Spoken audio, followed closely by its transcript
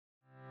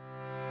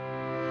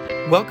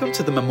Welcome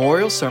to the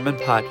Memorial Sermon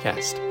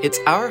Podcast. It's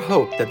our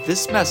hope that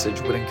this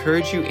message would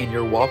encourage you in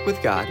your walk with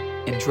God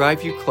and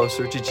drive you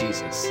closer to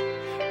Jesus.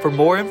 For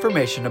more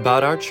information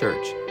about our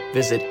church,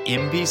 visit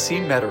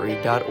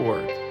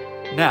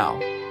mbcmetairie.org. Now,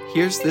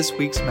 here's this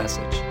week's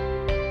message.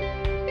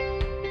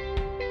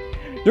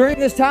 During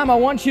this time, I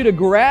want you to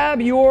grab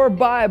your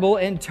Bible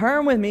and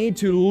turn with me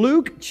to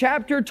Luke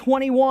chapter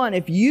 21.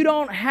 If you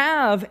don't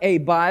have a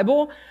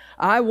Bible,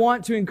 I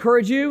want to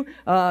encourage you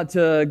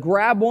to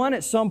grab one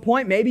at some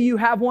point. Maybe you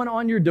have one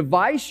on your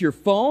device, your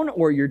phone,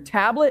 or your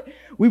tablet.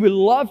 We would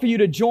love for you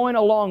to join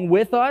along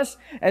with us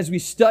as we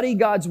study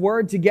God's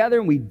Word together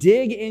and we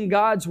dig in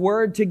God's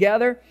Word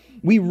together.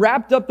 We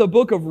wrapped up the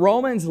book of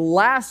Romans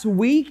last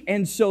week,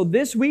 and so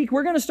this week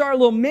we're going to start a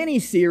little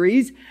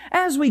mini-series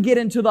as we get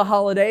into the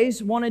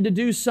holidays. Wanted to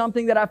do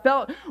something that I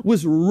felt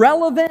was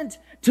relevant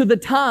to the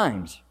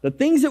times, the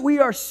things that we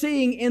are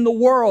seeing in the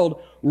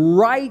world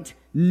right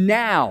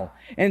now.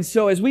 And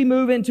so as we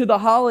move into the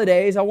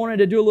holidays, I wanted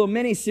to do a little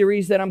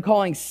mini-series that I'm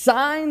calling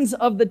Signs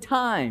of the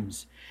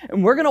Times.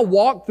 And we're going to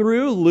walk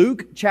through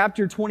Luke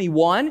chapter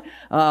 21.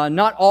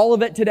 Not all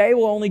of it today.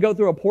 We'll only go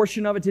through a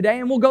portion of it today,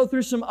 and we'll go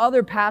through some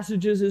other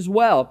passages as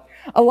well.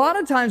 A lot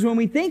of times when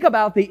we think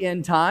about the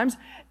end times,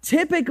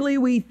 typically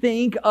we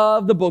think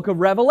of the book of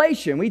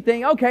Revelation. We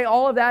think, okay,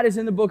 all of that is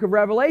in the book of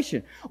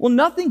Revelation. Well,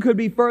 nothing could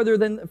be further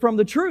from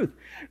the truth.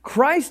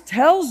 Christ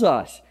tells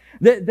us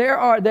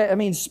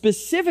that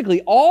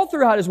specifically all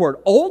throughout His Word,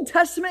 Old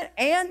Testament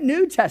and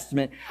New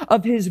Testament,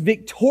 of His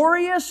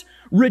victorious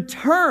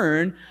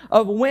return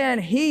of when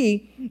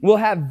He will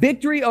have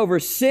victory over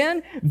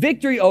sin,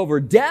 victory over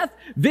death,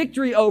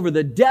 victory over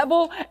the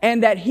devil,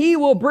 and that He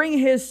will bring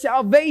His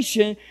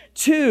salvation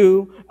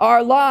to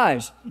our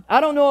lives.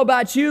 I don't know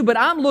about you, but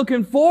I'm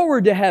looking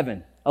forward to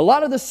heaven. A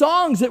lot of the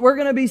songs that we're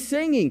going to be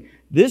singing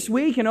this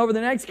week and over the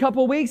next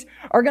couple of weeks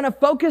are going to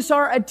focus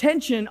our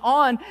attention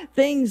on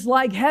things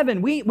like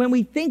heaven. When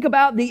we think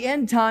about the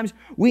end times,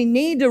 we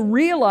need to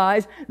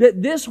realize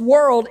that this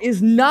world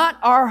is not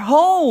our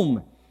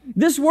home.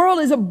 This world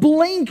is a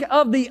blink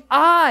of the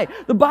eye.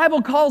 The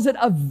Bible calls it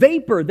a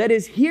vapor that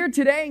is here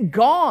today and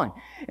gone.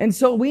 And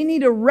so we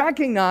need to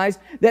recognize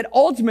that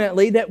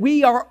ultimately that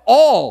we are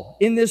all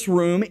in this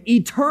room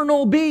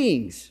eternal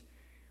beings.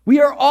 We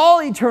are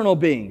all eternal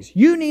beings.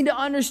 You need to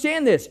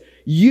understand this.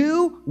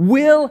 You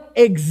will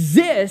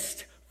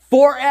exist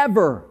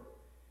forever.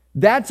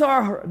 That's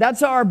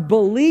our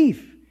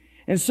belief.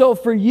 And so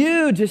for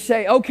you to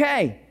say,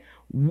 okay,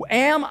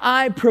 am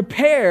I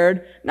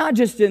prepared, not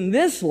just in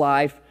this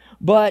life,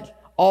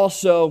 but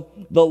also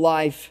the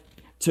life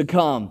to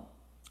come?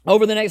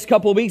 Over the next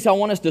couple of weeks, I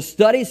want us to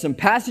study some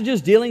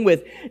passages dealing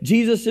with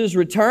Jesus'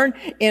 return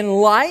in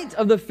light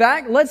of the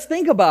fact, let's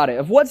think about it,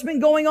 of what's been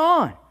going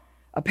on.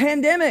 A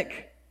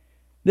pandemic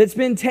that's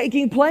been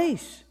taking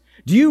place.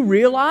 Do you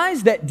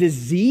realize that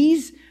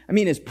disease,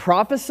 is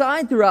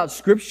prophesied throughout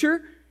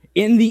Scripture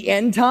in the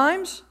end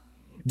times?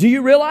 Do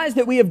you realize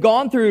that we have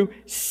gone through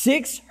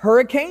 6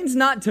 hurricanes,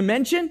 not to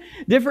mention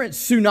different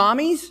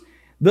tsunamis?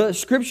 The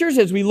Scriptures,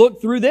 as we look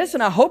through this,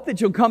 and I hope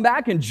that you'll come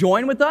back and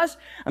join with us.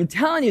 I'm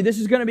telling you, this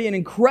is going to be an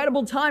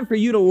incredible time for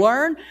you to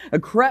learn,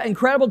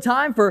 incredible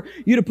time for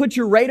you to put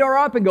your radar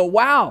up and go,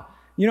 wow,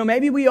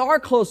 maybe we are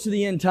close to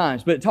the end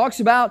times. But it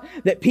talks about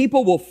that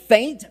people will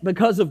faint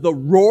because of the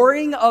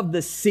roaring of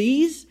the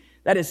seas.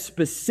 That is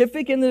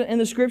specific in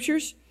the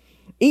Scriptures.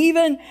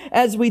 Even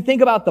as we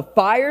think about the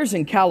fires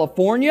in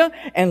California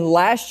and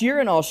last year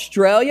in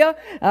Australia,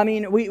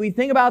 we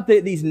think about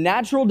these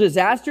natural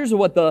disasters of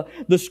what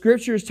the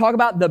Scriptures talk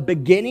about, the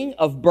beginning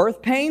of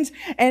birth pains.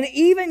 And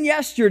even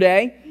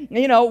yesterday,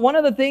 one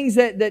of the things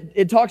that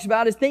it talks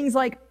about is things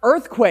like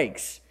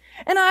earthquakes.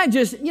 And I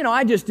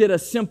just did a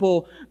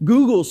simple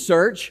Google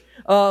search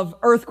of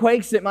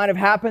earthquakes that might have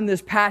happened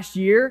this past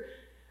year.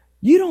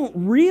 You don't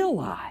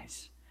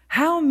realize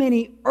how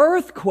many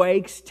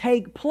earthquakes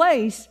take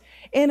place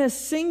in a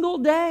single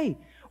day.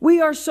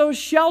 We are so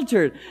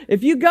sheltered.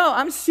 If you go,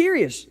 I'm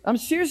serious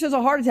as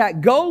a heart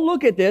attack. Go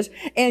look at this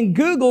and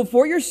Google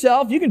for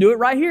yourself. You can do it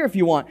right here if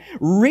you want.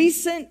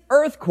 Recent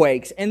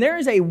earthquakes. And there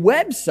is a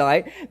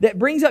website that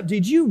brings up,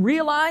 did you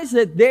realize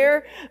that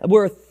there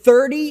were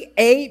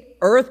 38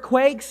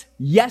 earthquakes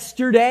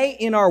yesterday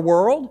in our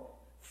world?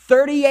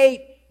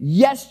 38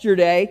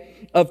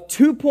 yesterday of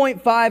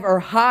 2.5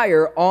 or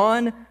higher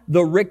on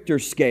the Richter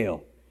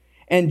scale.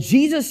 And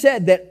Jesus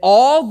said that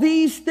all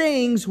these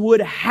things would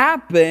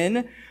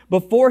happen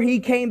before He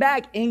came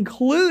back,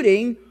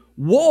 including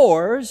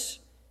wars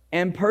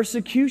and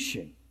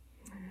persecution.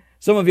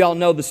 Some of y'all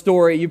know the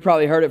story. You've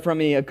probably heard it from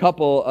me a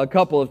couple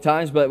of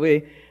times, but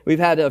we've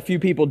had a few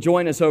people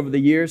join us over the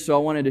years, so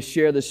I wanted to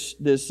share this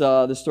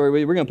story with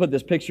you. We're going to put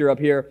this picture up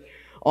here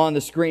on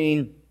the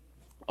screen.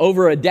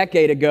 Over a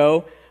decade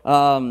ago,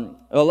 a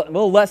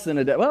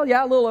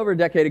little over a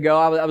decade ago,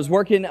 I was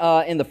working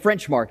in the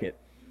French market.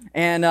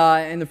 And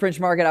in the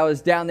French market, I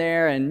was down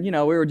there, and we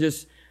were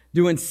just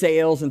doing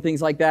sales and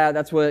things like that.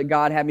 That's what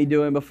God had me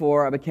doing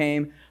before I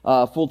became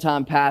a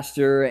full-time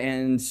pastor.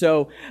 And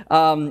so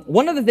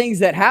one of the things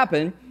that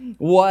happened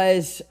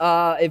was,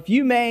 if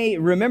you may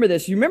remember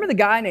this, you remember the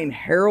guy named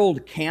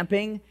Harold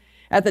Camping?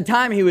 At the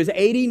time, he was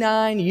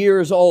 89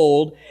 years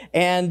old,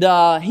 and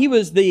he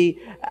was the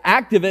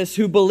activist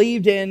who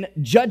believed in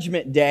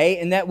Judgment Day,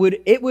 and that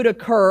it would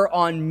occur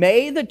on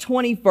May the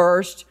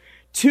 21st,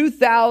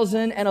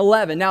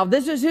 2011. Now,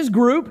 this is his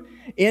group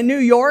in New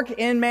York,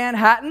 in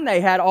Manhattan.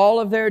 They had all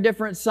of their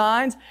different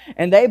signs,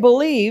 and they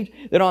believed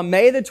that on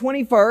May the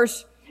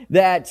 21st,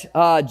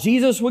 that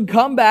Jesus would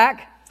come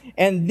back,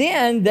 and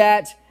then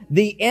that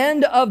the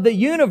end of the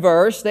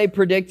universe, they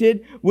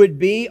predicted, would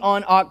be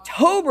on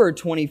October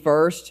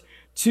 21st,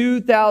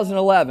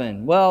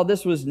 2011. Well,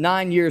 this was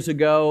 9 years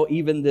ago,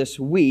 even this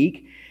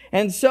week.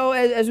 And so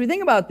as we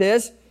think about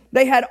this,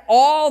 they had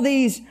all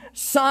these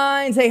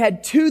signs. They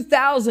had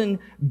 2,000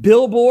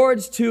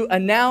 billboards to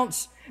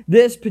announce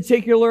this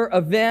particular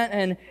event.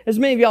 And as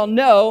many of y'all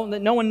know,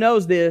 that no one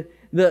knows the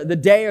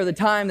day or the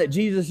time that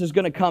Jesus is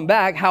going to come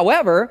back.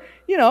 However,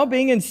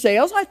 being in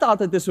sales, I thought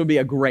that this would be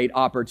a great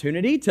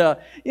opportunity to,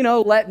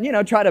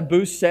 try to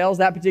boost sales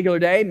that particular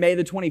day. May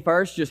the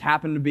 21st just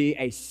happened to be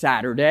a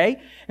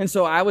Saturday. And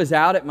so I was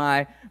out at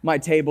my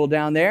table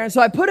down there. And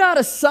so I put out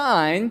a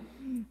sign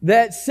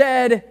that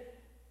said,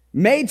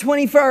 May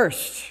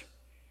 21st,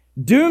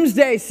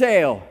 Doomsday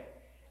Sale.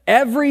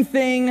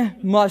 Everything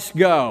must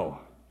go.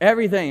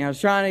 Everything. I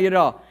was trying to get it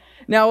all.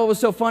 Now, what was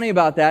so funny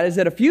about that is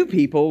that a few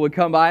people would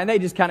come by and they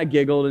just kind of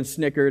giggled and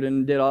snickered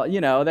and did all,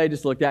 they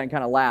just looked at it and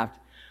kind of laughed.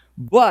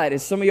 But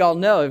as some of y'all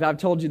know, if I've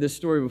told you this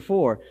story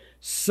before,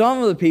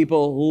 some of the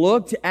people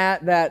looked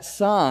at that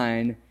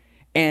sign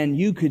and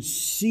you could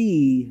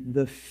see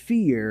the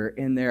fear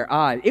in their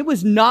eyes. It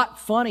was not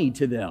funny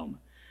to them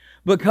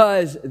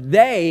because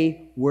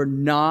they were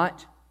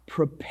not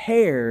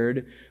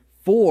prepared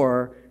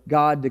for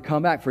God to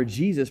come back, for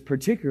Jesus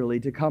particularly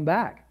to come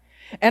back.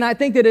 And I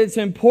think that it's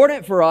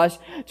important for us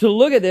to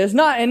look at this,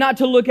 not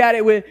to look at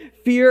it with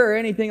fear or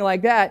anything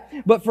like that,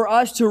 but for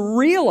us to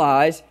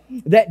realize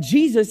that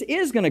Jesus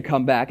is going to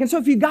come back. And so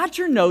if you got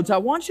your notes, I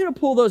want you to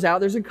pull those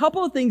out. There's a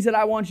couple of things that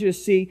I want you to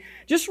see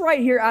just right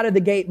here out of the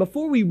gate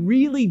before we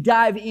really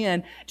dive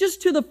in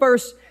just to the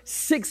first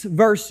 6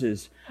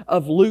 verses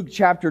of Luke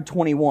chapter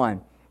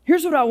 21.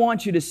 Here's what I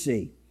want you to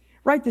see.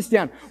 Write this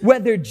down.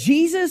 Whether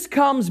Jesus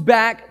comes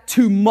back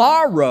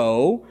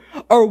tomorrow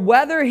or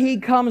whether he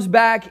comes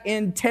back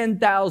in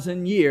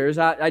 10,000 years,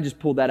 I just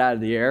pulled that out of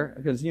the air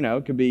because,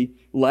 it could be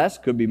less,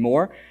 could be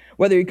more.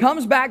 Whether he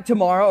comes back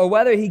tomorrow or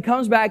whether he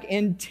comes back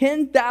in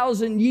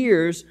 10,000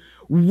 years,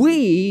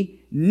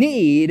 we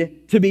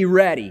need to be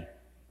ready.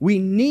 We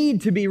need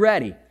to be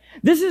ready.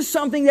 This is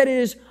something that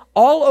is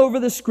all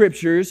over the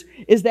scriptures,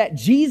 is that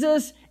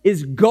Jesus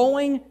is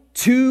going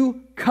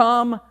to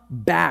come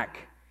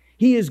back.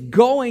 He is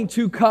going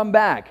to come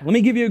back. Let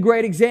me give you a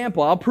great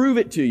example. I'll prove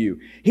it to you.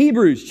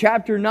 Hebrews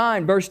chapter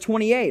 9, verse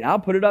 28. I'll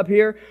put it up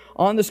here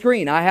on the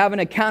screen. I have an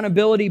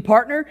accountability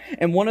partner,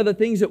 and one of the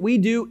things that we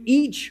do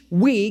each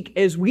week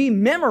is we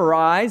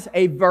memorize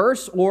a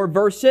verse or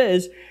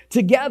verses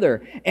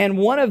together. And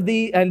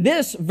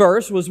this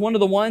verse was one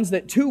of the ones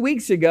that 2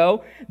 weeks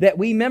ago that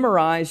we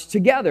memorized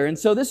together. And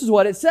so this is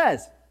what it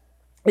says.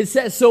 It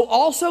says, "So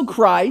also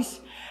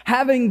Christ,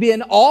 having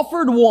been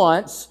offered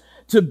once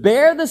to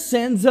bear the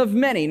sins of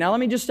many." Now,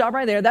 let me just stop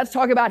right there. That's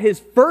talking about his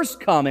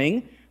first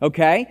coming,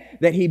 okay?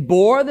 That he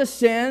bore the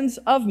sins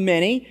of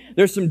many.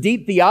 There's some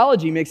deep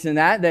theology mixed in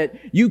that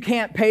you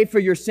can't pay for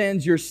your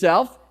sins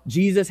yourself.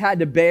 Jesus had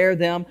to bear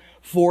them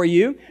for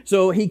you.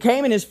 So he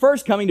came in his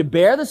first coming to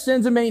bear the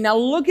sins of many. Now,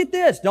 look at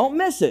this. Don't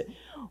miss it.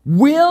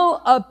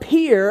 Will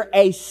appear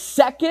a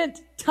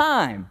second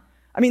time.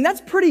 I mean,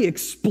 that's pretty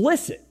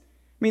explicit.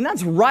 I mean,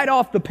 that's right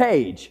off the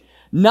page.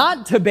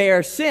 Not to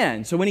bear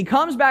sin. So when he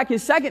comes back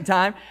his second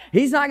time,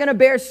 he's not going to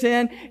bear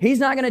sin. He's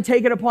not going to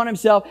take it upon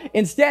himself.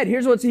 Instead,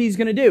 here's what he's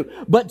going to do.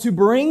 But to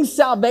bring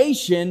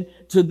salvation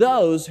to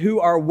those who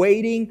are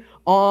waiting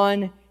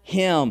on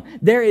him.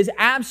 There is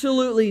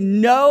absolutely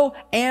no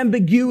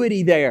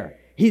ambiguity there.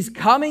 He's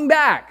coming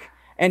back,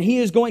 and he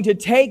is going to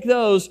take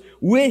those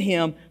with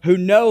him who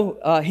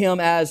know him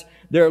as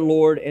their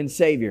Lord and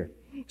Savior.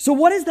 So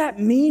what does that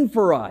mean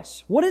for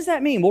us? What does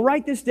that mean? We'll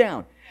write this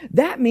down.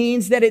 That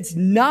means that it's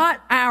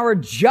not our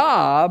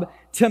job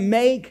to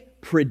make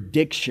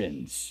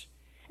predictions.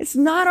 It's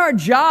not our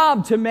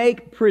job to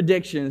make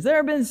predictions. There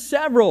have been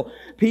several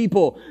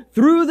people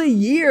through the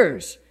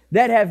years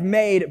that have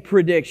made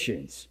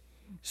predictions.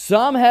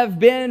 Some have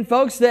been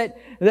folks that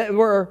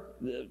were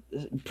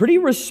pretty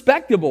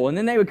respectable, and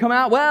then they would come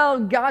out, well,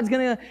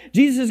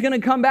 Jesus is going to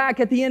come back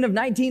at the end of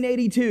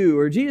 1982,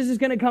 or Jesus is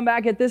going to come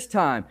back at this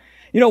time.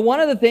 One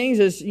of the things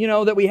is,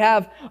 that we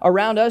have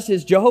around us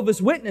is Jehovah's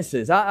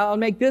Witnesses. I'll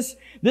make this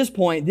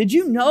point. Did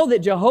you know that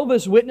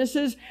Jehovah's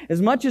Witnesses,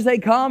 as much as they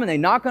come and they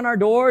knock on our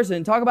doors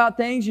and talk about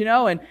things,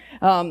 and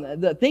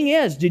the thing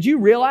is, did you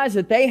realize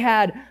that they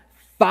had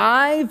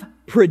 5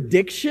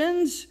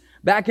 predictions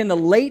back in the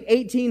late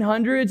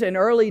 1800s and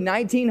early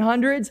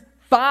 1900s?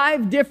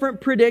 5 different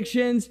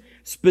predictions,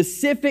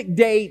 specific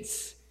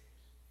dates,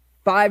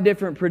 5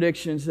 different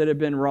predictions that have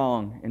been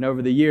wrong. And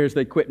over the years,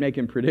 they quit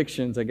making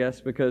predictions, I guess,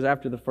 because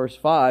after the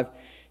first 5,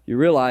 you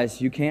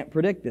realize you can't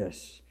predict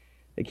this.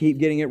 They keep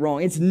getting it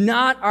wrong. It's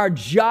not our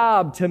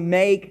job to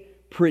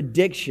make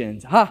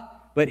predictions.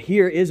 But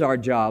here is our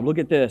job. Look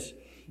at this.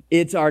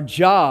 It's our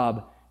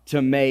job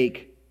to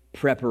make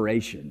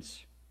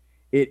preparations.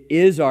 It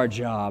is our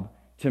job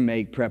to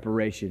make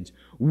preparations.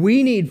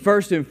 We need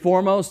first and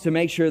foremost to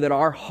make sure that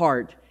our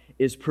heart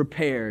is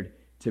prepared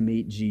to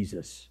meet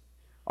Jesus.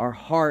 Our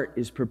heart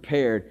is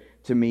prepared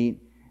to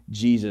meet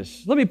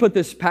Jesus. Let me put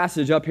this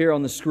passage up here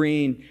on the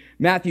screen.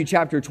 Matthew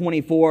chapter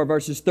 24,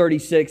 verses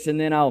 36, and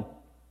then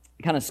I'll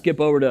kind of skip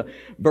over to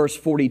verse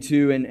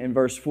 42 and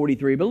verse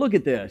 43. But look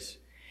at this.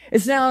 It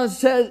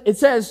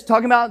says,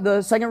 talking about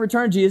the second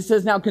return of Jesus, it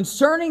says, now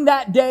concerning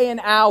that day and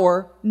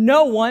hour,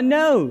 no one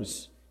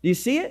knows. Do you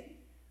see it?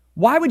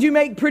 Why would you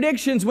make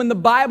predictions when the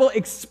Bible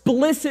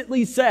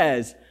explicitly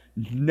says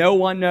no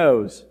one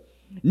knows?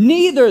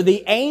 Neither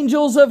the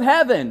angels of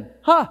heaven.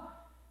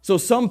 So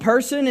some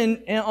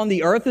person on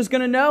the earth is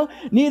going to know?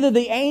 Neither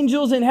the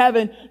angels in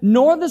heaven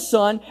nor the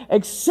Son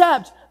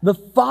except the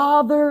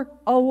Father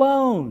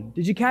alone.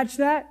 Did you catch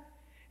that?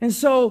 And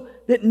so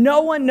that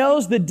no one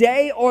knows the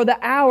day or the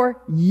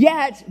hour,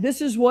 yet this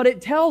is what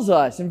it tells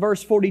us in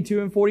verse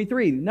 42 and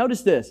 43.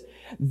 Notice this.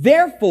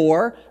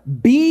 Therefore,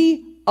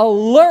 be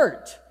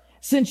alert,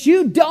 since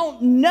you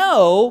don't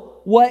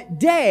know what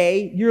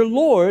day your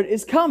Lord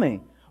is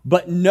coming.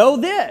 But know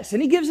this,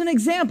 and he gives an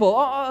example,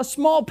 a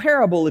small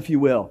parable, if you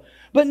will.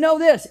 But know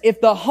this,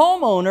 if the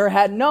homeowner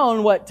had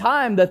known what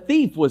time the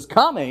thief was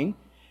coming,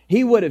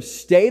 he would have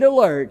stayed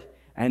alert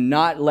and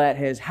not let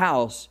his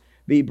house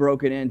be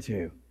broken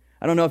into.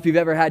 I don't know if you've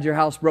ever had your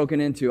house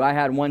broken into. I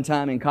had one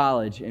time in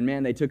college, and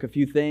man, they took a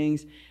few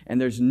things, and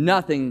there's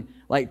nothing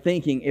like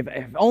thinking, if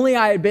only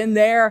I had been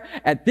there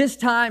at this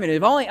time, and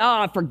if only,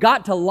 I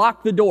forgot to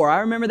lock the door.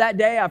 I remember that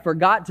day, I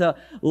forgot to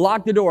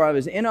lock the door. I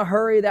was in a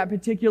hurry that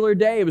particular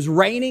day. It was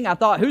raining. I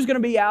thought, who's going to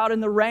be out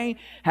in the rain?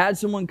 Had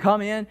someone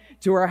come in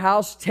to our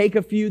house, take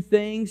a few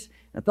things.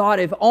 I thought,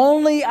 if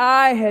only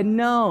I had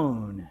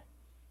known.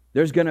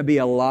 There's going to be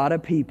a lot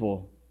of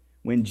people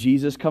when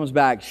Jesus comes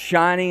back,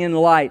 shining in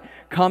light,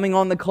 coming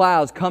on the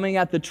clouds, coming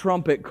at the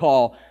trumpet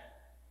call.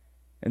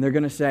 And they're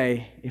going to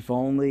say, if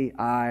only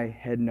I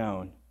had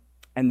known.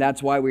 And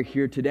that's why we're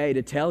here today,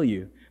 to tell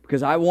you.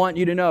 Because I want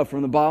you to know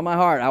from the bottom of my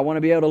heart, I want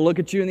to be able to look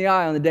at you in the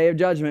eye on the day of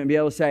judgment and be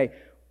able to say,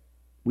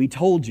 we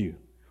told you.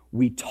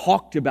 We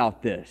talked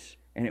about this.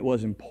 And it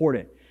was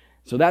important.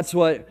 So that's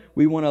what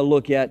we want to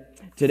look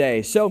at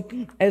today. So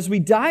as we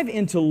dive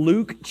into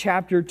Luke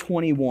chapter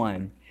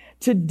 21,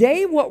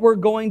 today, what we're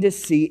going to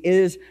see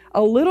is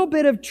a little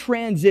bit of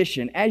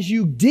transition. As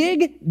you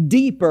dig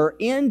deeper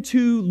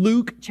into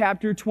Luke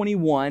chapter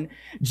 21,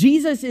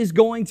 Jesus is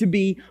going to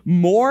be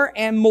more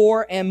and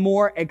more and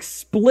more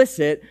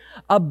explicit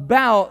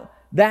about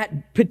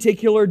that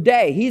particular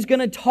day. He's going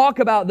to talk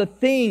about the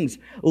things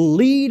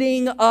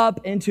leading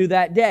up into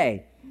that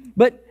day.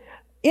 But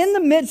in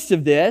the midst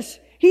of this,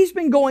 he's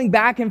been going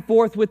back and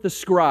forth with the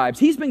scribes.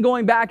 He's been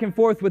going back and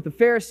forth with the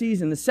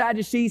Pharisees and the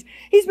Sadducees.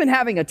 He's been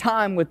having a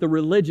time with the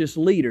religious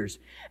leaders.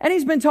 And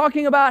he's been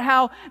talking about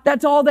how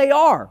that's all they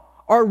are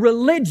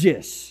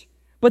religious.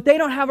 But they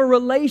don't have a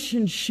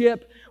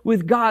relationship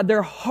with God.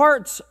 Their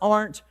hearts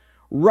aren't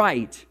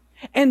right.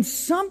 And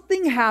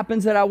something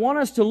happens that I want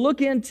us to look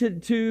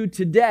into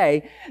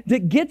today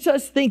that gets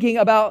us thinking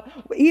about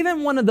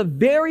even one of the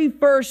very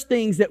first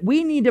things that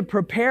we need to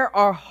prepare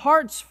our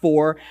hearts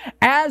for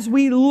as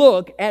we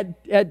look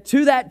at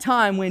to that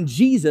time when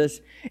Jesus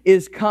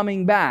is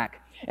coming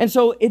back. And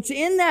so it's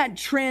in that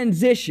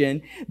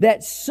transition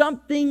that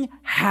something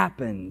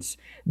happens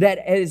that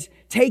is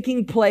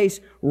taking place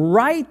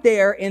right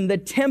there in the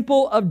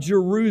Temple of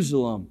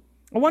Jerusalem.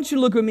 I want you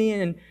to look with me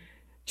in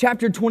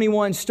Chapter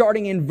 21,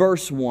 starting in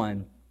verse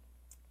 1. It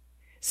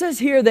says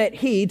here that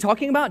he,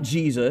 talking about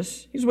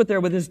Jesus, he's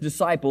there with his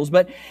disciples,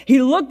 but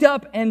he looked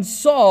up and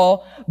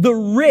saw the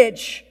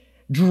rich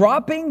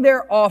dropping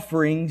their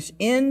offerings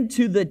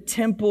into the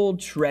temple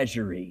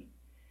treasury.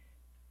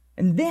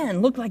 And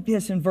then, look like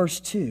this in verse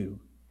 2.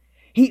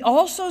 He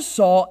also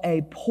saw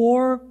a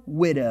poor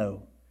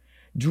widow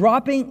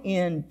dropping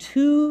in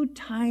 2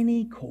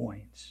 tiny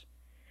coins.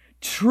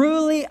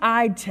 Truly,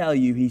 I tell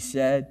you, he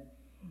said,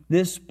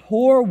 this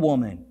poor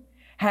woman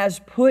has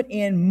put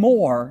in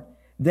more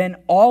than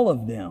all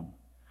of them.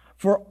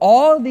 For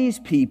all these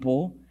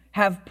people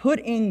have put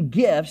in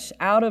gifts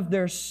out of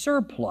their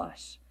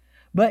surplus,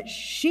 but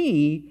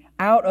she,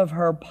 out of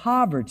her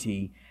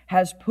poverty,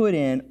 has put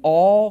in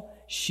all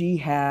she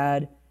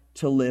had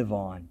to live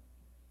on.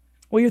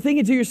 Well, you're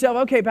thinking to yourself,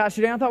 okay,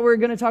 Pastor Dan, I thought we were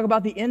going to talk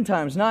about the end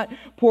times, not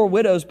poor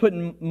widows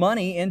putting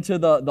money into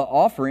the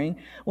offering.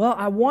 Well,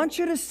 I want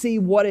you to see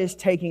what is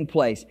taking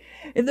place.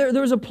 There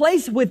was a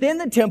place within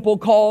the temple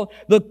called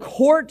the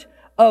Court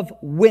of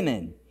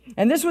Women.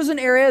 And this was an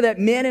area that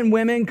men and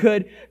women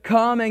could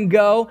come and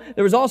go.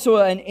 There was also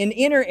an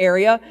inner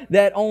area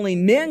that only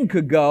men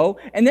could go.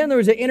 And then there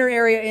was an inner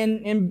area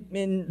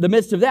in the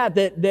midst of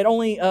that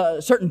only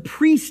certain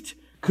priests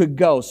could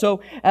go.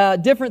 So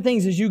different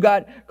things as you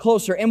got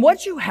closer. And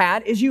what you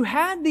had is you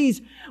had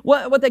these,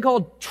 what they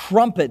called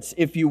trumpets,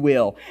 if you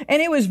will.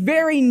 And it was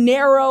very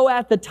narrow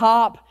at the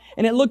top,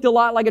 and it looked a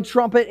lot like a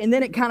trumpet, and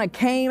then it kind of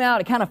came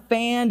out, it kind of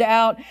fanned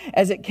out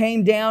as it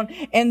came down.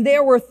 And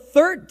there were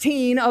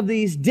 13 of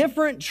these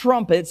different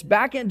trumpets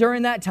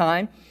during that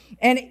time.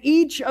 And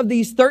each of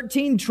these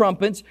 13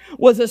 trumpets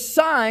was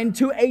assigned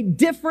to a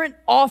different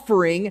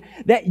offering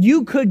that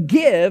you could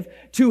give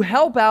to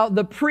help out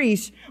the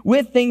priests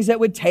with things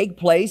that would take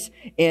place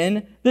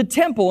in the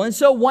temple. And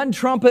so one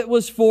trumpet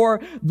was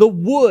for the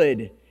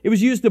wood. It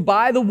was used to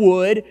buy the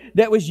wood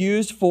that was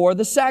used for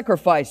the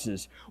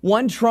sacrifices.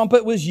 One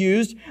trumpet was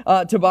used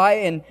to buy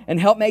and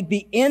help make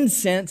the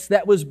incense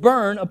that was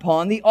burned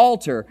upon the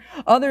altar.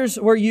 Others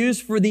were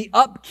used for the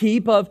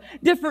upkeep of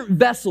different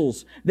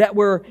vessels that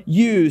were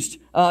used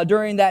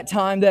during that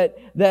time that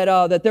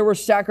there were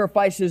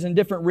sacrifices and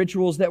different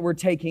rituals that were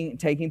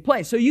taking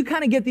place. So you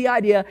kind of get the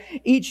idea.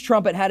 Each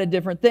trumpet had a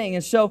different thing.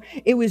 And so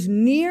it was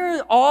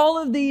near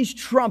all of these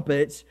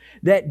trumpets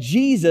that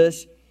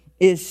Jesus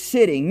is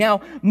sitting.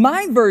 Now,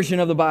 my version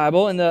of the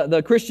Bible, in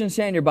the Christian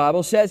Standard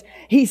Bible, says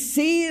he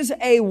sees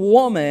a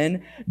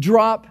woman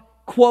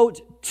drop,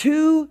 quote,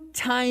 two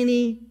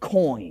tiny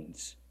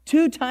coins.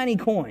 Two tiny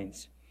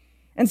coins.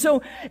 And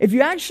so, if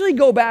you actually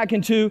go back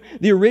into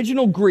the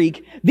original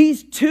Greek,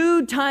 these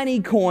two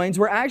tiny coins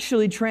were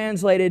actually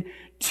translated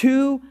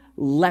two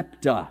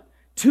lepta.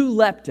 Two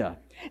lepta.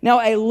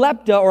 Now, a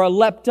lepta or a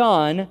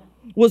lepton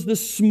was the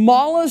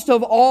smallest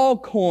of all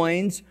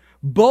coins,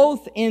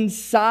 both in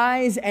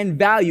size and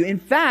value. In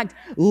fact,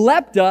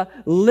 lepta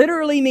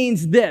literally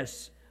means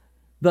this,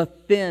 the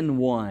thin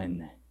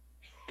one.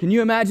 Can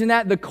you imagine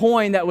that? The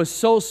coin that was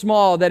so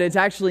small that it's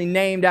actually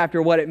named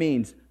after what it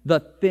means, the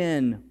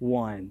thin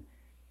one.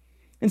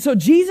 And so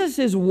Jesus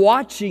is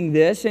watching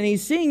this, and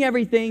he's seeing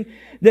everything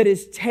that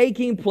is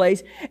taking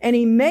place, and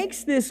he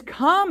makes this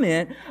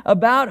comment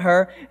about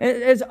her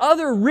as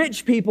other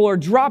rich people are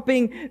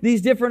dropping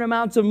these different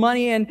amounts of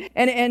money.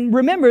 And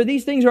remember,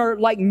 these things are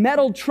like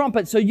metal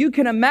trumpets, so you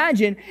can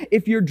imagine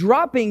if you're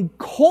dropping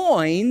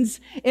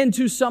coins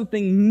into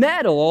something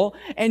metal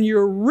and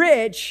you're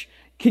rich,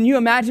 can you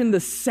imagine the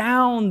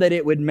sound that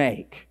it would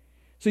make?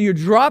 So you're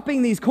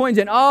dropping these coins,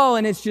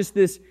 and it's just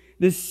this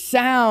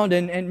sound,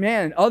 and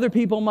man, other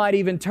people might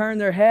even turn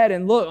their head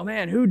and look, oh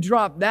man, who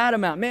dropped that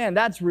amount? Man,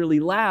 that's really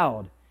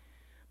loud.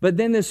 But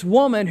then this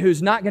woman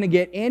who's not going to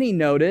get any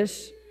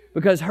notice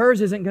because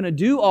hers isn't going to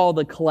do all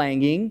the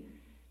clanging,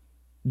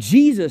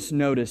 Jesus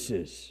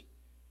notices.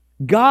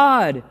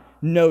 God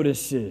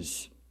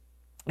notices.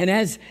 And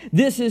as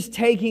this is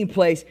taking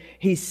place,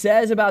 he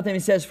says about them, he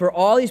says, for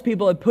all these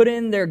people have put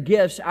in their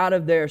gifts out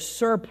of their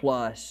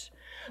surplus,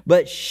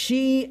 but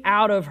she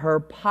out of her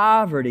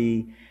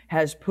poverty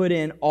has put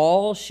in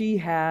all she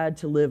had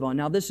to live on.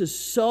 Now, this is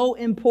so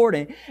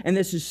important and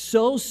this is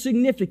so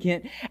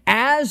significant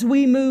as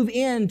we move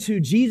into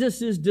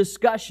Jesus'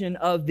 discussion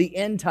of the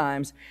end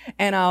times.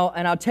 And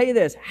I'll tell you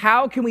this,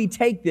 how can we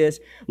take this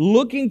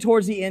looking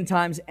towards the end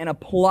times and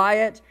apply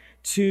it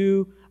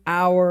to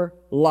our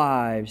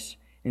lives?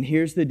 And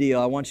here's the deal.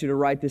 I want you to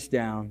write this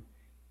down.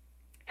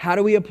 How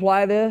do we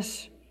apply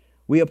this?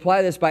 We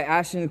apply this by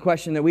asking the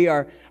question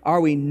that are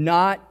we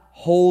not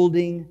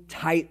holding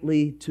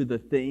tightly to the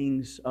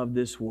things of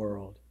this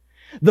world?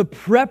 The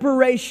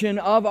preparation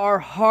of our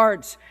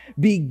hearts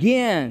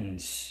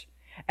begins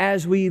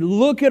as we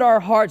look at our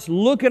hearts,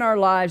 look at our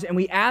lives, and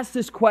we ask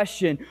this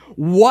question,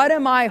 what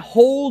am I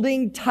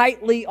holding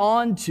tightly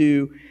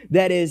onto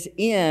that is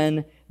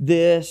in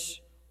this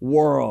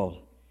world?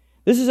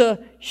 This is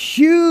a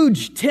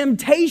huge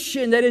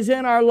temptation that is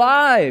in our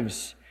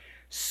lives.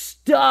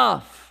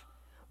 Stuff,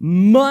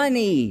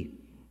 money,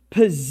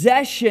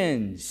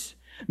 possessions,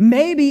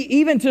 maybe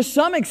even to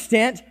some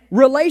extent,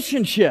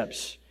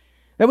 relationships.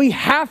 That we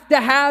have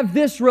to have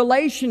this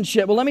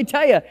relationship. Well, let me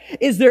tell you,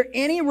 is there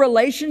any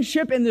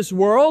relationship in this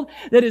world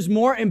that is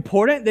more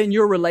important than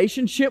your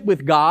relationship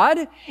with God?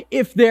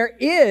 If there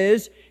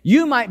is,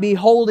 you might be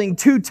holding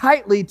too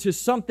tightly to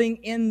something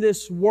in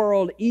this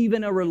world,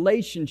 even a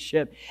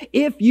relationship,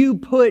 if you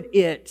put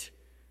it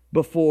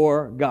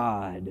before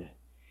God.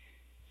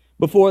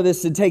 Before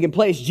this had taken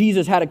place,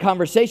 Jesus had a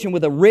conversation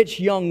with a rich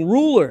young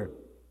ruler.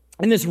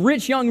 And this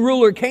rich young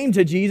ruler came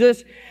to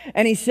Jesus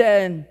and he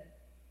said,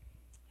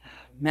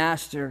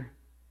 Master,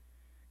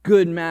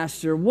 good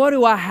master, what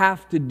do I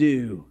have to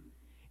do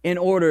in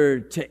order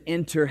to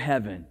enter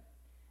heaven?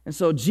 And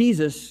so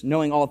Jesus,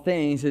 knowing all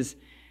things,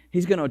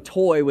 he's going to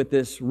toy with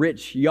this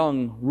rich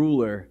young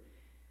ruler.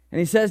 And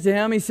he says to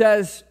him,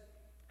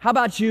 how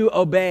about you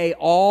obey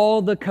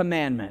all the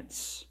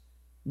commandments?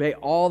 Obey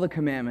all the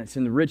commandments.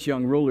 And the rich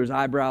young ruler's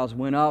eyebrows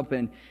went up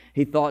and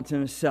he thought to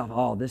himself,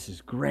 oh, this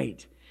is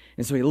great.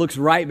 And so he looks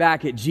right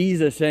back at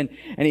Jesus and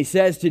he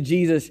says to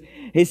Jesus,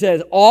 he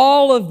says,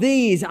 all of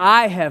these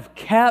I have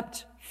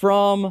kept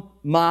from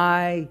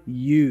my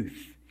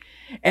youth.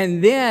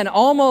 And then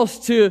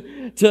almost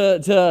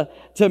to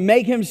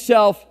make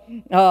himself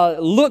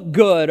look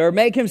good or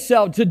make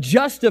himself, to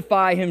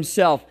justify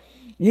himself,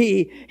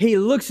 He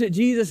looks at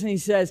Jesus and he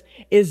says,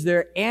 "Is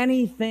there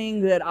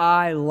anything that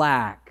I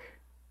lack?"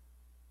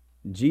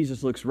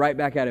 Jesus looks right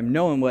back at him,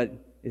 knowing what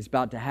is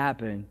about to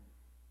happen.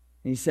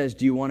 And he says,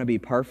 "Do you want to be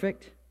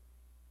perfect?"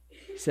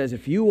 He says,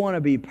 "If you want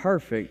to be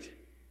perfect,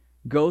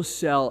 go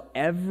sell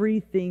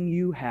everything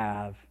you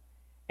have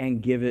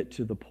and give it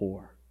to the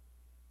poor."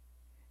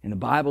 And the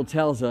Bible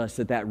tells us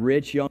that that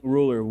rich young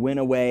ruler went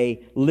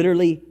away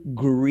literally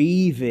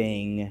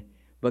grieving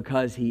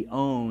because he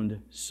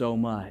owned so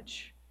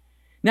much.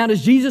 Now,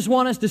 does Jesus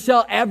want us to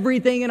sell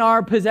everything in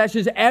our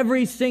possessions,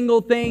 every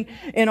single thing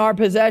in our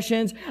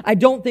possessions? I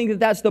don't think that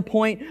that's the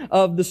point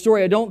of the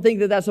story. I don't think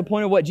that that's the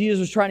point of what Jesus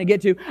was trying to get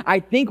to.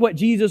 I think what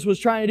Jesus was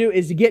trying to do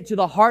is to get to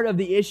the heart of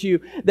the issue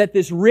that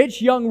this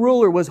rich young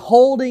ruler was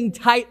holding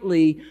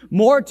tightly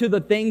more to the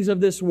things of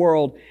this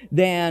world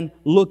than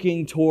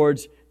looking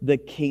towards the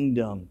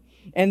kingdom.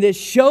 And this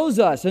shows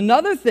us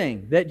another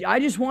thing that I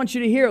just want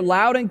you to hear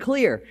loud and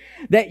clear,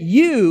 that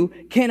you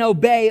can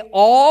obey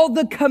all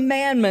the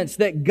commandments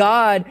that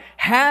God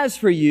has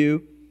for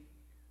you,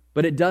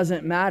 but it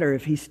doesn't matter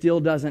if He still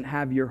doesn't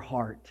have your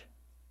heart.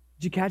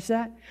 Did you catch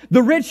that?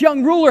 The rich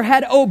young ruler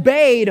had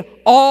obeyed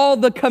all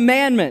the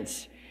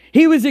commandments.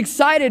 He was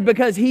excited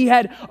because he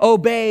had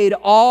obeyed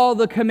all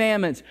the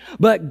commandments,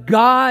 but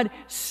God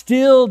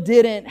still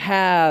didn't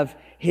have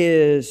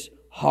his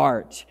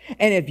heart.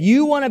 And if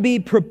you want to be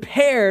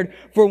prepared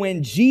for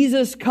when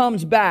Jesus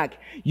comes back,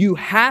 you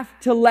have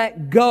to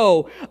let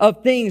go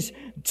of things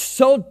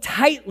so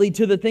tightly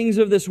to the things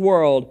of this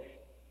world.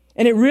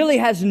 And it really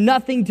has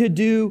nothing to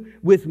do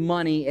with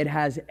money. It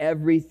has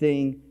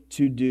everything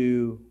to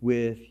do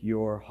with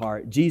your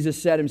heart.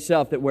 Jesus said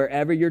Himself that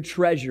wherever your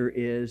treasure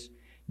is,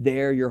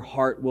 there your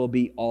heart will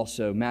be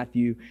also.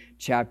 Matthew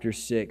chapter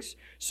 6.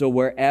 So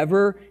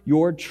wherever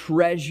your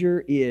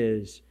treasure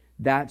is,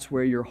 that's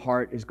where your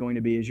heart is going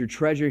to be. Is your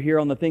treasure here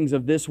on the things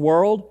of this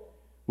world,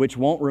 which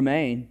won't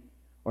remain,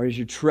 or is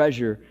your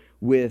treasure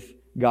with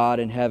God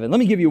in heaven? Let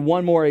me give you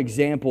one more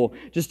example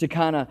just to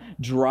kind of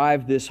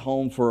drive this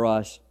home for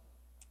us.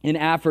 In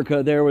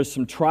Africa, there was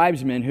some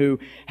tribesmen who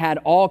had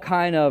all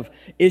kind of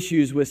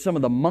issues with some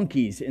of the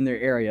monkeys in their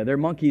area. Their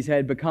monkeys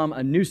had become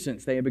a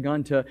nuisance. They had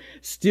begun to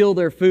steal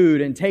their food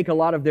and take a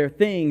lot of their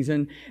things.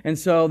 And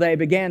so they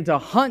began to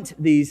hunt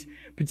these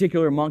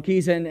particular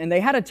monkeys, and they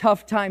had a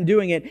tough time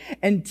doing it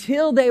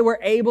until they were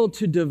able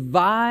to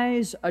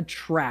devise a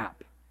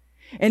trap.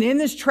 And in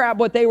this trap,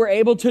 what they were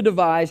able to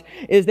devise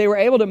is they were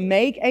able to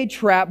make a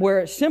trap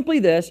where simply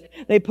this,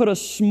 they put a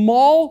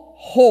small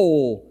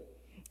hole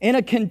in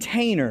a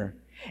container,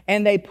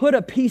 and they put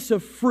a piece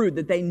of fruit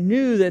that they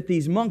knew that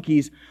these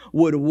monkeys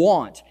would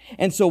want.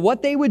 And so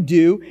what they would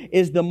do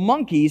is the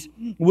monkeys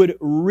would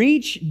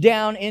reach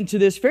down into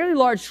this fairly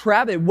large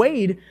trap. It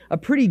weighed a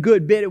pretty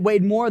good bit. It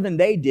weighed more than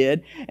they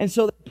did. And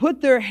so they put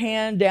their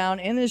hand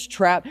down in this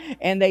trap,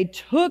 and they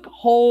took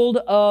hold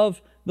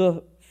of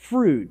the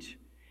fruit.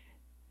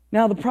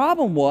 Now, the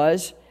problem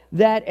was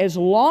that as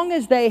long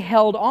as they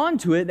held on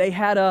to it, they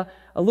had a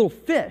little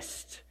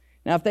fist.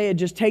 Now, if they had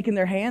just taken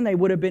their hand, they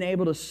would have been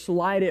able to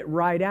slide it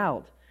right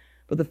out.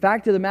 But the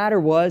fact of the matter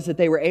was that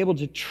they were able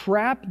to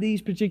trap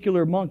these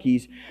particular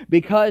monkeys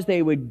because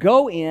they would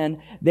go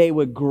in, they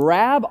would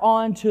grab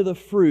onto the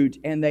fruit,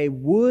 and they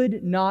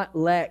would not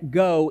let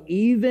go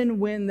even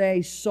when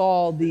they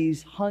saw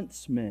these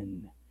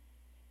huntsmen.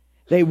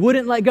 They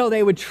wouldn't let go.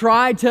 They would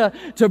try to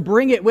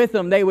bring it with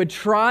them. They would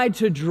try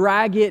to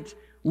drag it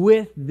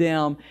with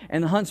them.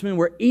 And the huntsmen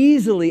were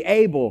easily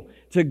able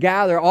to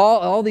gather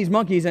all these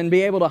monkeys and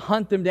be able to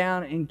hunt them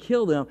down and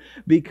kill them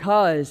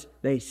because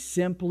they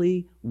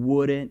simply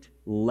wouldn't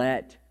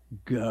let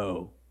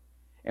go.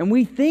 And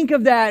we think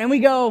of that and we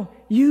go,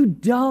 "You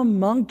dumb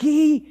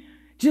monkey,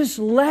 just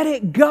let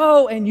it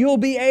go and you'll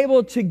be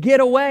able to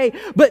get away."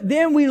 But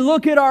then we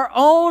look at our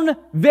own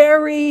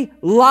very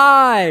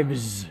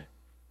lives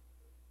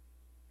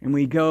and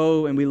we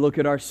go and we look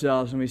at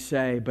ourselves and we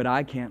say, "But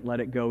I can't let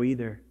it go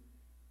either."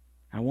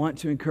 I want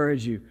to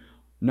encourage you,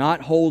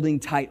 not holding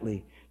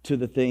tightly to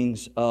the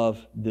things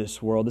of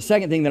this world. The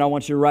second thing that I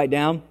want you to write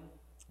down,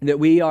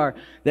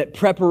 that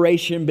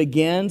preparation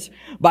begins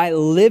by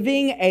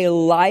living a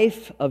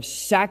life of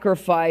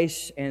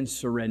sacrifice and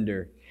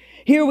surrender.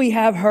 Here we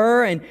have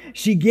her, and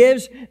she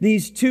gives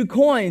these 2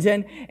 coins,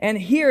 and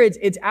here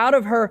it's out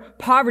of her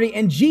poverty.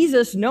 And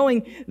Jesus,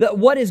 knowing that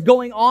what is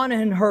going on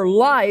in her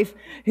life,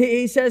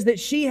 He says that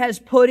she has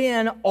put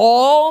in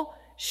all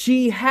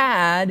she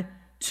had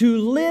to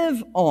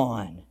live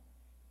on.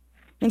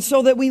 And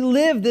so that we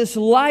live this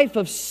life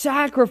of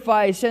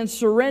sacrifice and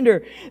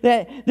surrender,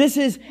 that this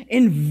is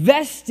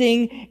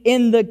investing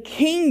in the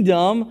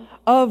kingdom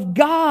of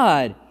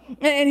God.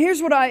 And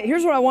here's what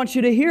I want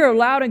you to hear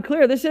loud and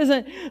clear. This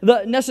isn't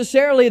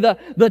necessarily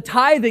the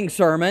tithing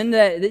sermon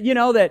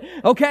that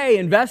okay,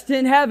 invest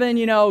in heaven,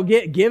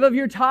 give of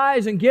your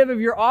tithes and give of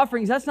your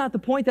offerings. That's not the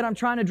point that I'm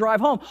trying to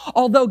drive home.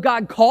 Although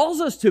God calls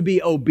us to be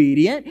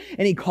obedient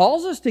and He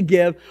calls us to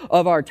give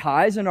of our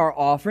tithes and our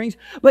offerings.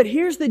 But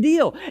here's the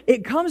deal.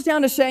 It comes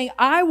down to saying,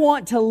 I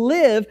want to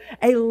live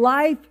a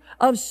life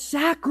of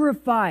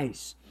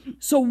sacrifice.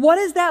 So what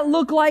does that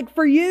look like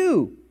for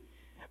you?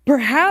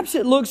 Perhaps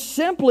it looks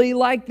simply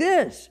like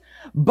this.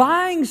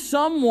 Buying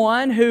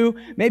someone who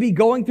may be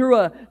going through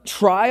a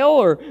trial,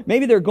 or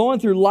maybe they're going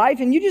through life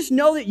and you just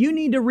know that you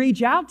need to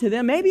reach out to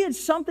them. Maybe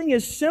it's something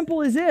as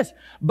simple as this: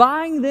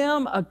 buying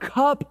them a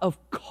cup of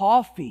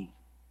coffee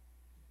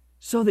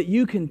so that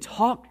you can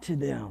talk to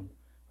them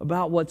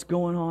about what's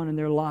going on in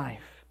their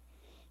life.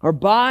 Or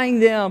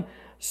buying them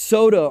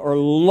soda or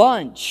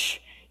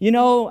lunch. You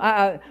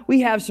know,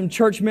 we have some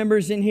church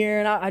members in here,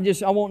 and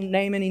I won't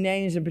name any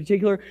names in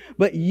particular,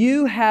 but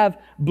you have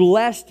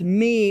blessed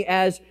me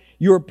as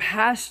your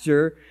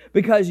pastor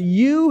because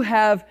you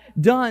have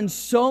done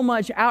so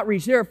much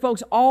outreach. There are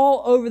folks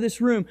all over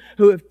this room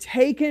who have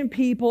taken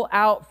people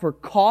out for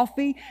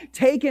coffee,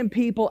 taken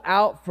people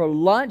out for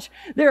lunch.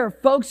 There are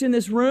folks in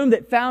this room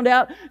that found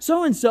out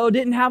so-and-so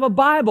didn't have a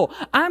Bible.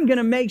 I'm going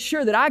to make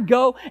sure that I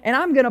go and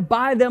I'm going to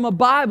buy them a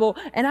Bible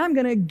and I'm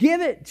going to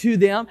give it to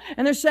them.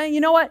 And they're saying,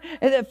 you know what?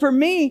 For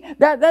me,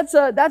 that's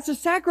a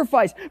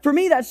sacrifice. For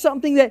me, that's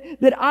something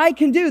that I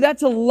can do.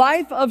 That's a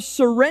life of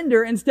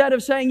surrender instead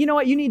of saying, you know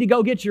what? You need to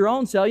go get your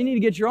own cell. You need to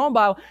get your own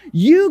Bible.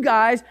 You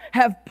guys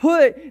have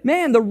put,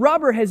 the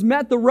rubber has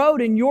met the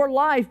road in your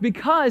life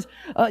because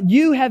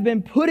you have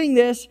been putting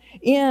this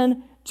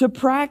into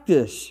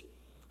practice.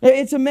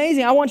 It's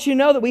amazing. I want you to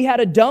know that we had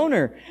a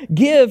donor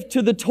give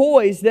to the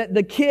toys that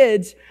the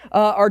kids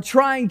are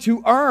trying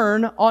to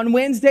earn on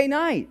Wednesday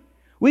night.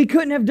 We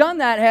couldn't have done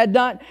that had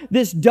not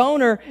this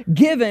donor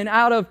given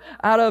out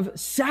of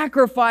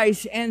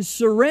sacrifice and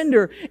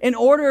surrender in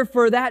order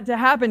for that to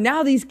happen.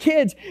 Now these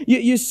kids,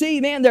 you see,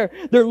 they're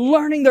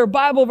learning their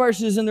Bible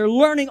verses and they're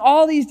learning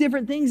all these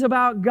different things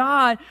about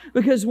God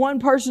because one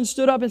person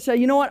stood up and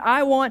said, you know what?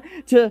 I want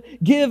to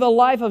give a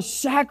life of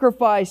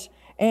sacrifice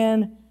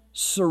and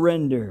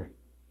surrender.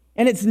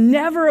 And it's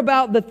never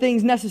about the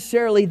things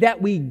necessarily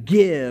that we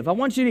give. I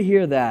want you to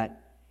hear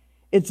that.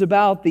 It's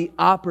about the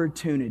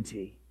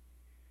opportunity.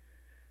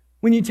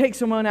 When you take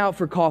someone out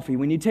for coffee,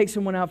 when you take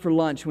someone out for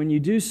lunch, when you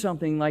do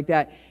something like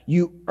that,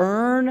 you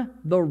earn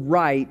the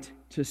right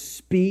to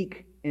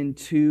speak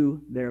into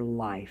their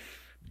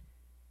life.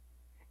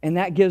 And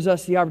that gives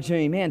us the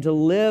opportunity, to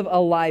live a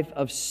life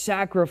of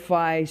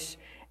sacrifice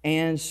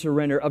and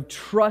surrender, of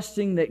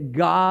trusting that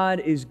God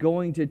is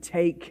going to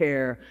take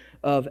care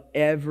of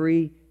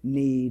every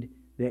need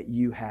that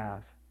you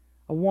have.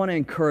 I want to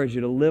encourage you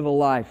to live a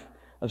life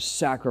of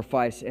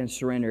sacrifice and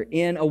surrender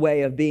in a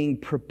way of being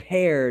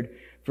prepared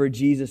for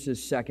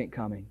Jesus' second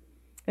coming.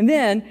 And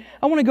then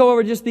I want to go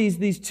over just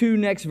these two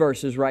next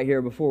verses right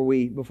here before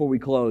we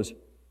close.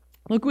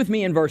 Look with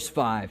me in verse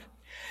 5.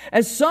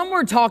 As some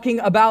were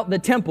talking about the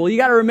temple, you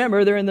got to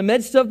remember they're in the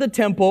midst of the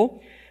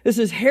temple. This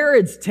is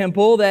Herod's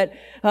temple that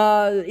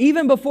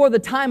even before the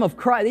time of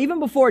Christ, even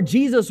before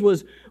Jesus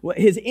was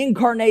his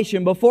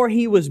incarnation, before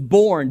he was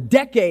born,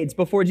 decades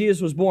before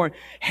Jesus was born,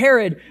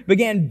 Herod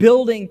began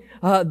building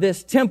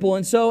this temple.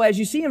 And so as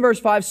you see in verse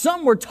 5,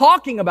 some were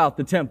talking about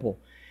the temple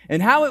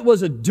and how it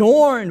was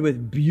adorned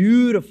with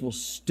beautiful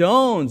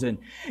stones and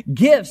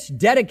gifts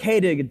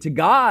dedicated to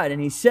God.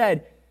 And he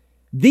said,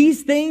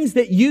 these things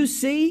that you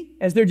see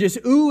as they're just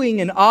oohing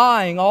and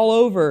aahing all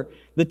over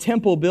the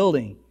temple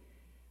building,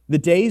 the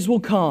days will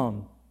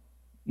come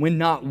when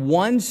not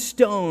one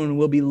stone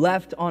will be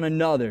left on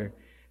another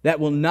that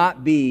will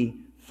not be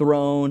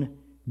thrown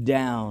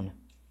down.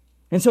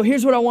 And so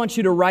here's what I want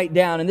you to write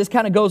down. And this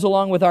kind of goes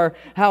along with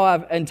how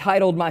I've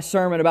entitled my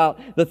sermon about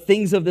the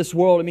things of this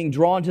world and being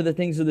drawn to the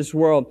things of this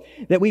world.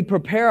 That we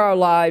prepare our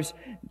lives,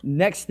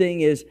 next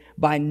thing is,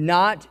 by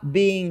not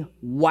being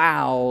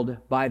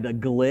wowed by the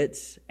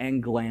glitz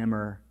and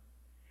glamour.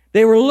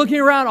 They were looking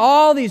around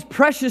all these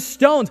precious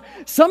stones.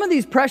 Some of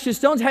these precious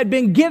stones had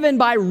been given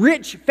by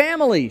rich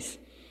families.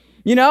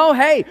 You know,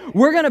 hey,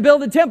 we're going to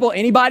build a temple.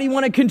 Anybody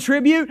want to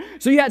contribute?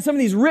 So you had some of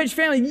these rich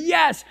families.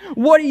 Yes.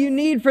 What do you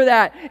need for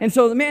that? And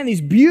so,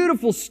 these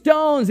beautiful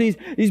stones,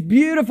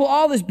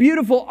 all this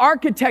beautiful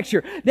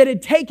architecture that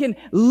had taken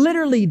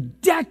literally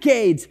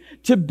decades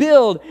to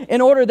build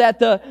in order that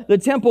the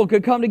temple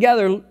could come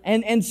together.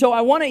 And so I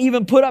want to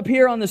even put up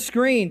here on the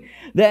screen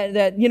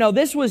that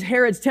this was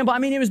Herod's temple.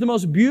 It was the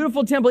most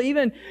beautiful temple.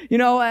 Even,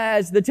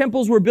 as the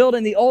temples were built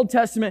in the Old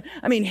Testament,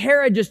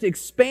 Herod just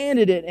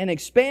expanded it and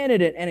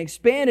expanded it and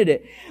expanded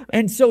it.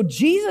 And so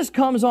Jesus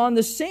comes on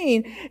the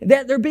scene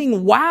that they're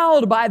being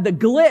wowed by the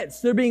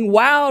glitz. They're being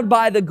wowed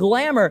by the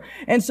glamour.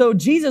 And so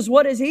Jesus,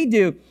 what does he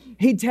do?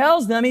 He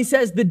tells them, he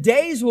says, the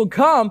days will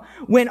come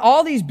when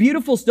all these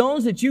beautiful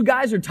stones that you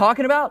guys are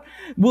talking about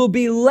will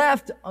be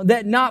left,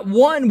 that not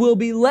one will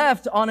be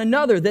left on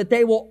another, that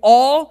they will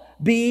all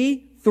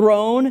be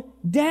thrown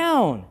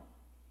down.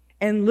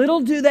 And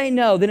little do they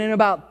know that in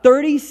about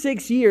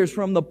 36 years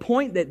from the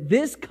point that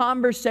this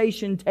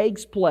conversation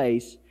takes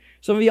place,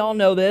 some of y'all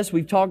know this,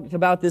 we've talked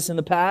about this in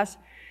the past,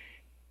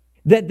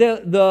 that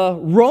the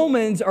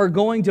Romans are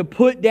going to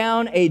put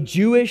down a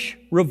Jewish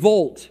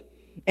revolt.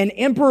 And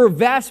Emperor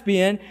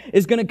Vespasian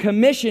is going to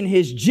commission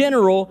his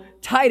general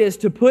Titus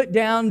to put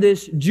down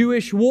this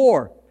Jewish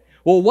war.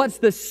 Well, what's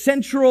the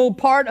central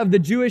part of the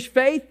Jewish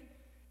faith?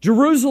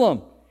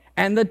 Jerusalem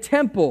and the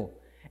temple.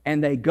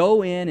 And they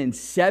go in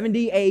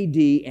 70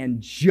 AD,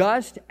 and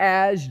just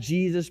as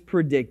Jesus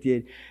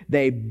predicted,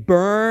 they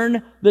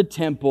burn the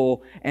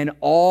temple, and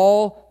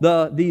all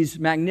these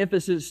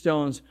magnificent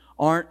stones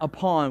aren't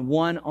upon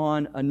one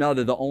on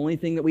another. The only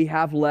thing that we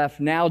have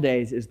left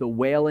nowadays is the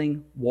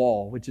Wailing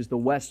Wall, which is the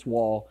west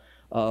wall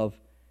of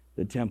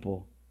the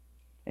temple.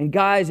 And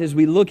guys, as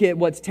we look at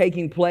what's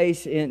taking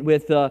place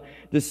with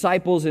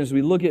disciples, as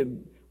we look at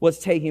what's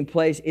taking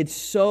place, it's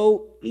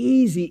so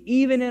easy,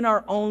 even in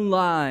our own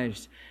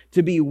lives,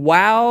 to be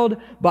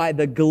wowed by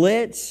the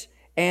glitz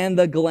and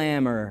the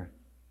glamour.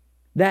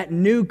 That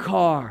new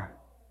car,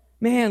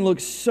 man,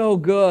 looks so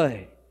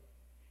good.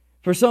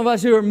 For some of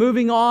us who are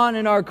moving on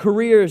in our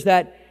careers,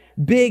 that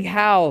big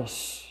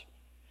house,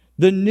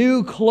 the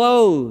new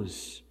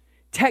clothes,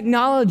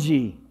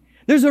 technology.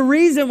 There's a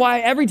reason why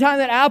every time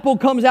that Apple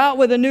comes out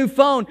with a new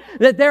phone,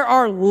 that there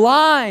are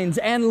lines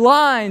and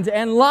lines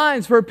and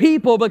lines for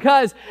people,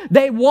 because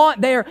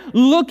they're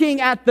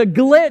looking at the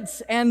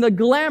glitz and the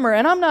glamour.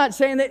 And I'm not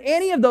saying that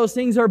any of those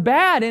things are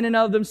bad in and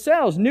of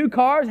themselves. New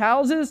cars,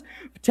 houses,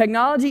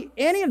 technology,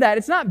 any of that.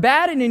 It's not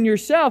bad in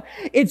yourself.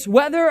 It's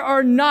whether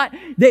or not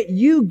that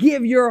you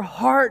give your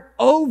heart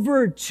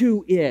over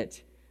to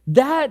it.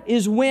 That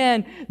is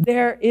when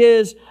there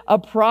is a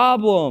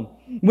problem.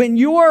 When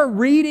you're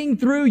reading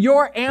through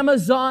your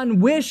Amazon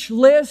wish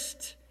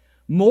list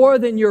more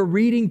than you're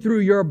reading through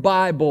your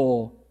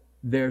Bible,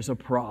 there's a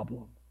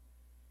problem.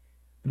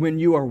 When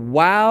you are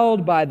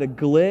wowed by the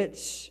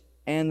glitz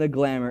and the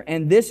glamour.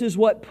 And this is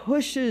what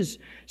pushes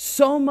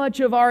so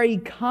much of our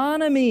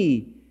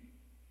economy,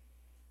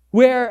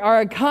 where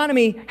our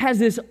economy has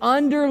this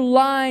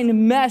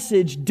underlying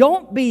message: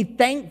 don't be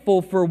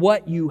thankful for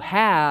what you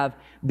have,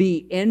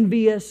 be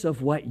envious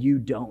of what you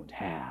don't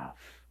have.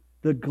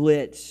 The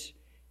glitz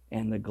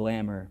and the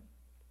glamour.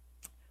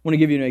 I want to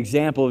give you an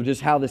example of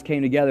just how this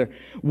came together.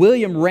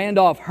 William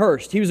Randolph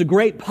Hearst, he was a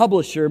great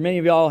publisher. Many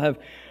of y'all have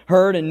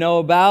heard and know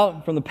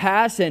about from the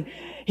past. And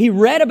he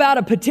read about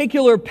a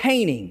particular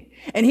painting,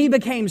 and he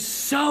became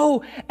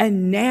so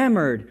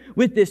enamored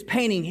with this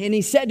painting. And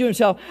he said to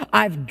himself,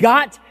 I've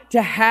got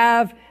to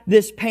have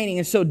this painting.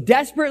 And so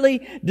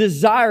desperately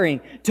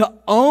desiring to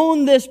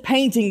own this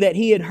painting that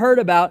he had heard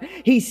about,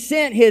 he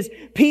sent his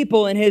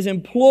people and his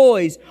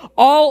employees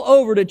all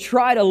over to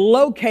try to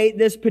locate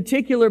this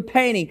particular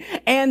painting.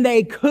 And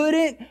they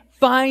couldn't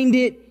find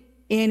it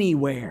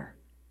anywhere.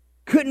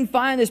 Couldn't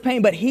find this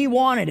painting, but he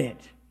wanted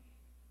it.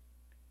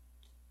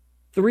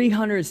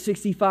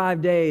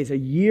 365 days, a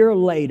year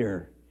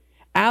later,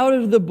 out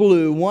of the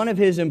blue, one of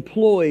his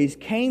employees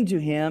came to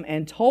him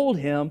and told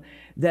him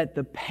that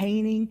the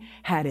painting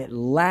had at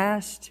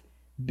last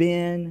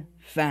been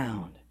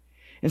found.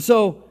 And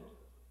so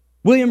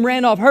William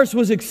Randolph Hearst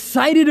was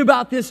excited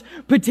about this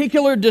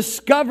particular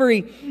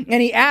discovery,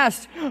 and he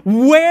asked,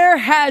 where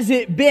has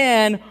it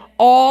been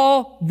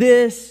all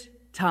this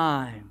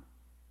time?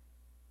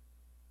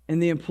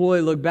 And the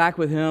employee looked back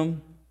with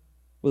him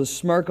with a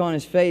smirk on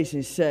his face,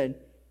 and he said,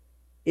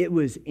 it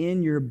was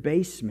in your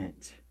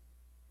basement.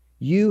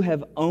 You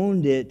have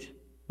owned it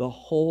the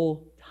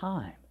whole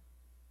time.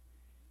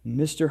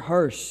 Mr.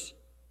 Hearst,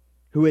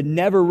 who had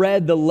never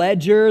read the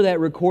ledger that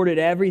recorded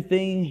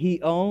everything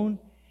he owned,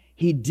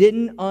 he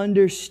didn't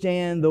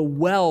understand the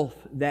wealth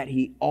that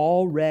he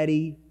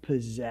already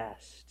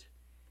possessed.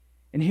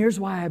 And here's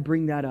why I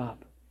bring that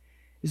up.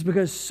 It's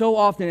because so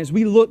often as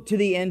we look to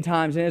the end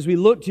times and as we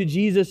look to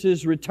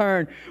Jesus'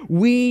 return,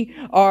 we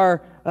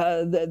are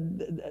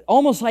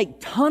almost like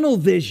tunnel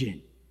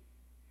vision,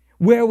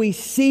 where we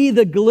see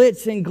the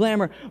glitz and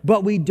glamour,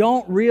 but we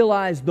don't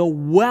realize the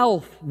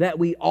wealth that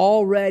we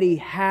already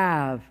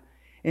have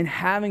in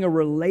having a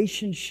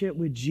relationship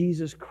with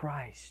Jesus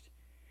Christ.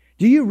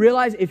 Do you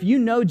realize if you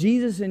know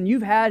Jesus and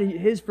you've had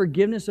His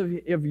forgiveness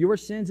of your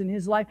sins in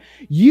His life,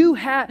 you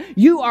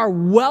are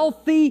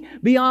wealthy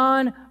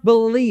beyond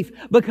belief,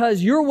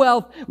 because your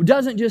wealth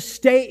doesn't just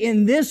stay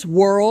in this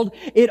world,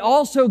 it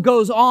also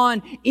goes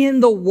on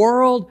in the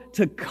world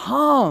to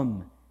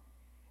come.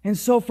 And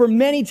so for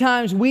many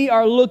times we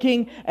are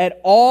looking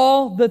at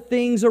all the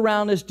things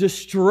around us,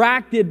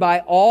 distracted by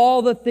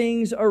all the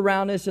things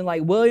around us. And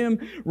like William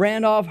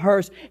Randolph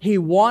Hearst, he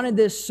wanted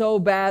this so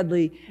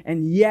badly,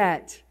 and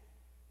yet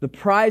the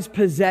prized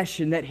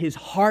possession that his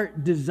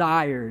heart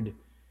desired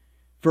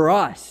for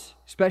us,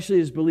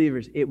 especially as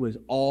believers, it was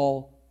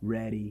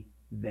already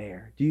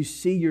there. Do you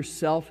see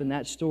yourself in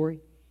that story?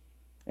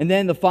 And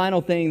then the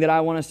final thing that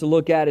I want us to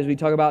look at as we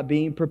talk about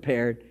being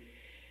prepared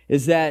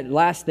is that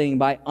last thing,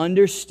 by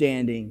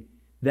understanding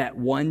that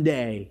one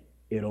day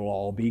it'll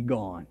all be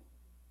gone.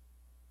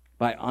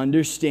 By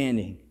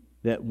understanding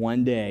that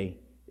one day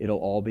it'll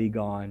all be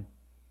gone.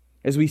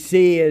 As we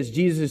see, as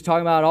Jesus is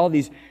talking about all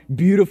these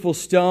beautiful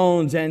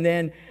stones, and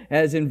then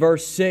as in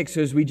verse 6,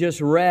 as we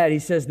just read, He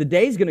says, the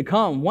day's going to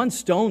come, one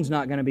stone's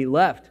not going to be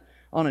left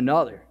on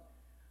another.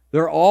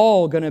 They're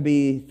all going to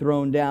be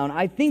thrown down.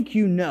 I think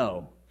you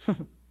know,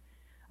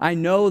 I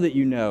know that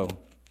you know,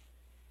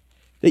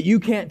 that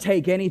you can't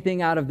take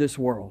anything out of this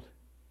world.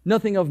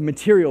 Nothing of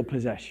material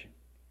possession.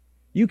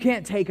 You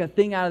can't take a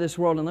thing out of this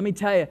world. And let me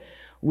tell you,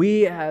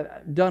 we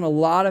have done a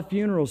lot of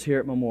funerals here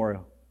at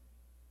Memorial.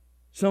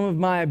 Some of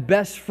my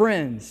best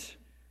friends,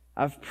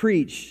 I've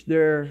preached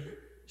their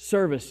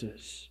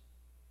services.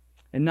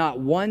 And not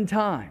one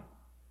time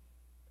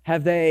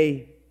have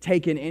they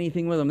taken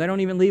anything with them. They don't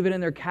even leave it in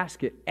their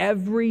casket.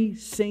 Every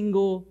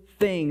single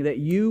thing that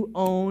you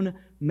own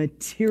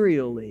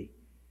materially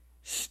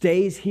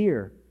stays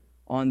here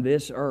on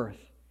this earth.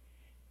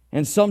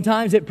 And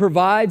sometimes it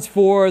provides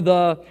for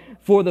the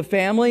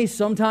family.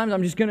 Sometimes,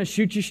 I'm just going to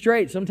shoot you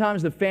straight,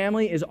 sometimes the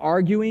family is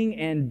arguing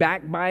and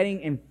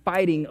backbiting and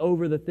fighting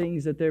over the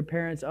things that their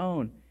parents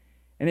own.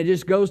 And it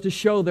just goes to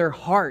show their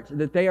heart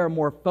that they are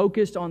more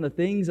focused on the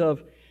things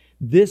of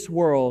this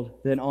world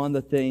than on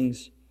the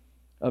things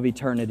of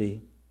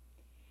eternity.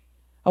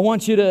 I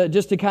want you to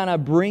just to kind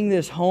of bring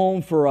this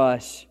home for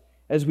us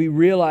as we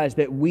realize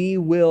that we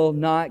will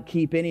not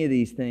keep any of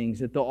these things,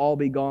 that they'll all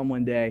be gone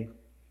one day.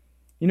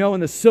 You know,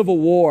 in the Civil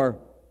War,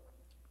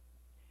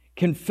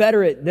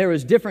 there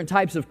was different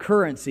types of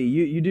currency.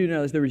 You do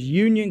know this. There was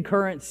Union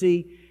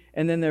currency,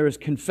 and then there was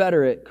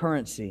Confederate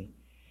currency.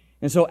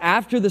 And so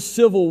after the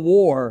Civil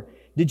War,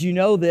 did you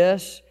know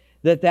this?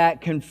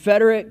 That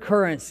Confederate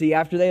currency,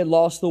 after they had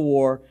lost the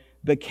war,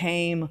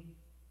 became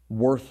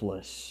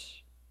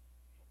worthless.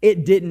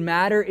 It didn't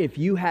matter if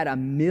you had $1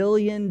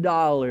 million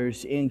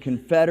in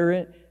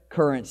Confederate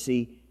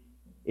currency,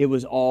 it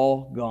was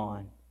all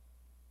gone.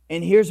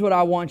 And here's what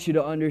I want you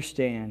to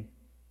understand,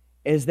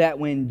 is that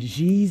when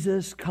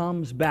Jesus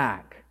comes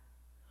back,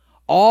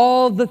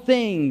 all the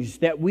things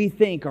that we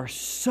think are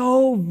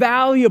so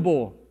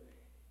valuable,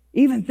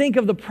 even think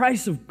of the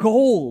price of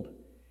gold.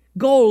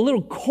 Gold, a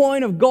little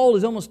coin of gold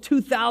is almost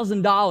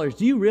 $2,000.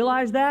 Do you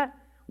realize that?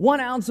 1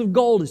 ounce of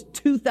gold is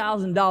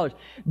 $2,000.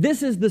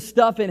 This is the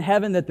stuff in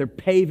heaven that they're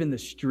paving the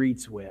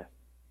streets with.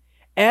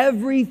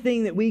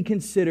 Everything that we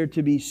consider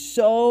to be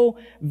so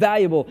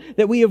valuable,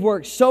 that we have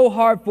worked so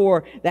hard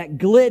for, that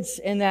glitz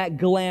and that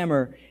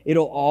glamour,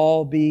 it'll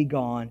all be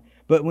gone.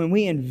 But when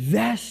we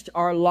invest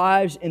our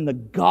lives in the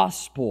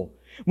gospel,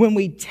 when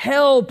we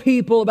tell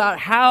people about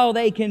how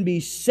they can be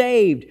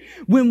saved,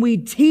 when we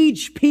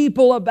teach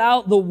people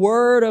about the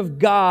Word of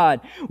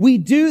God, we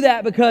do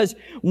that because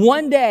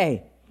one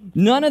day,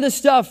 none of the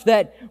stuff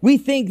that we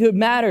think that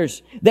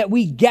matters, that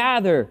we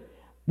gather,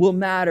 will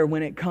matter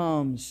when it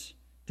comes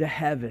to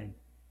heaven.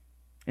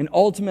 And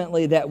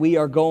ultimately that we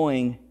are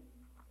going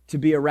to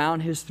be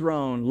around His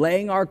throne,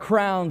 laying our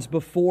crowns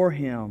before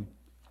Him.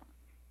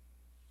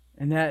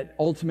 And that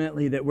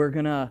ultimately that we're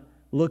going to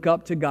look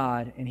up to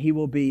God and He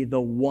will be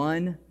the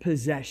one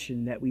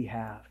possession that we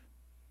have.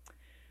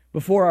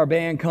 Before our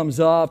band comes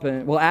up,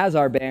 as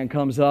our band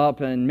comes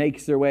up and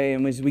makes their way,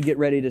 and as we get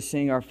ready to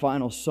sing our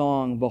final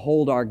song,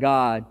 Behold Our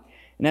God,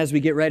 and as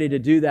we get ready to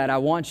do that, I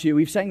want you,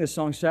 we've sang this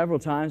song several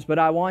times, but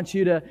I want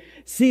you to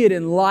see it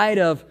in light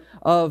of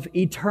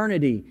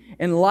eternity,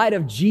 in light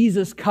of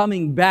Jesus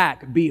coming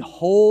back.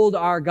 Behold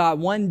our God.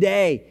 One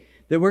day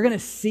that we're going to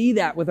see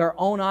that with our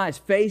own eyes,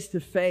 face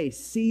to face,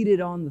 seated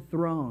on the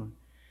throne.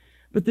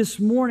 But this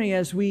morning,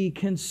 as we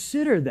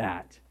consider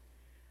that,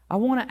 I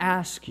want to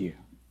ask you,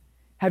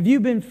 have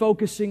you been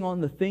focusing on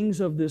the things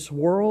of this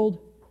world,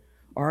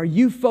 or are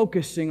you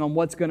focusing on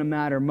what's going to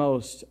matter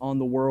most on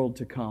the world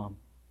to come?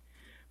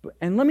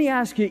 And let me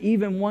ask you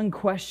even one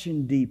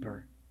question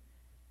deeper.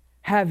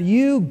 Have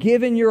you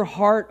given your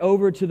heart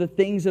over to the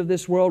things of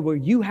this world where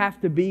you have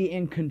to be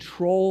in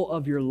control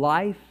of your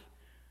life,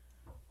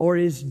 or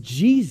is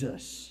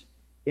Jesus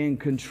in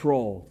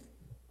control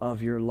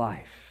of your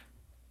life?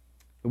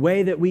 The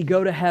way that we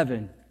go to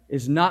heaven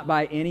is not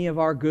by any of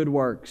our good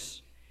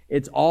works.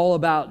 It's all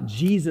about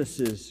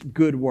Jesus'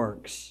 good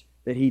works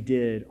that He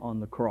did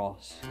on the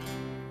cross.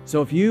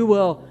 So if you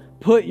will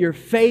put your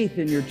faith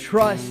and your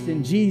trust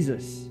in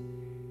Jesus,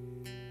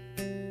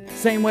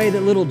 same way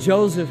that little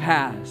Joseph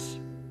has,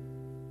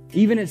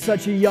 even at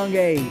such a young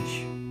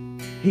age,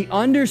 he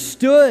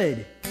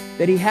understood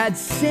that he had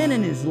sin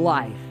in his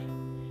life,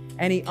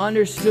 and he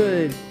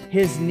understood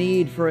his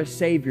need for a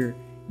Savior.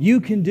 You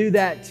can do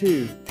that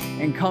too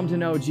and come to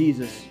know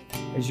Jesus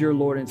as your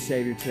Lord and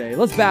Savior today.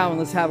 Let's bow and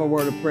let's have a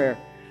word of prayer.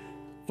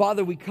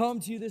 Father, we come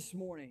to You this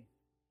morning.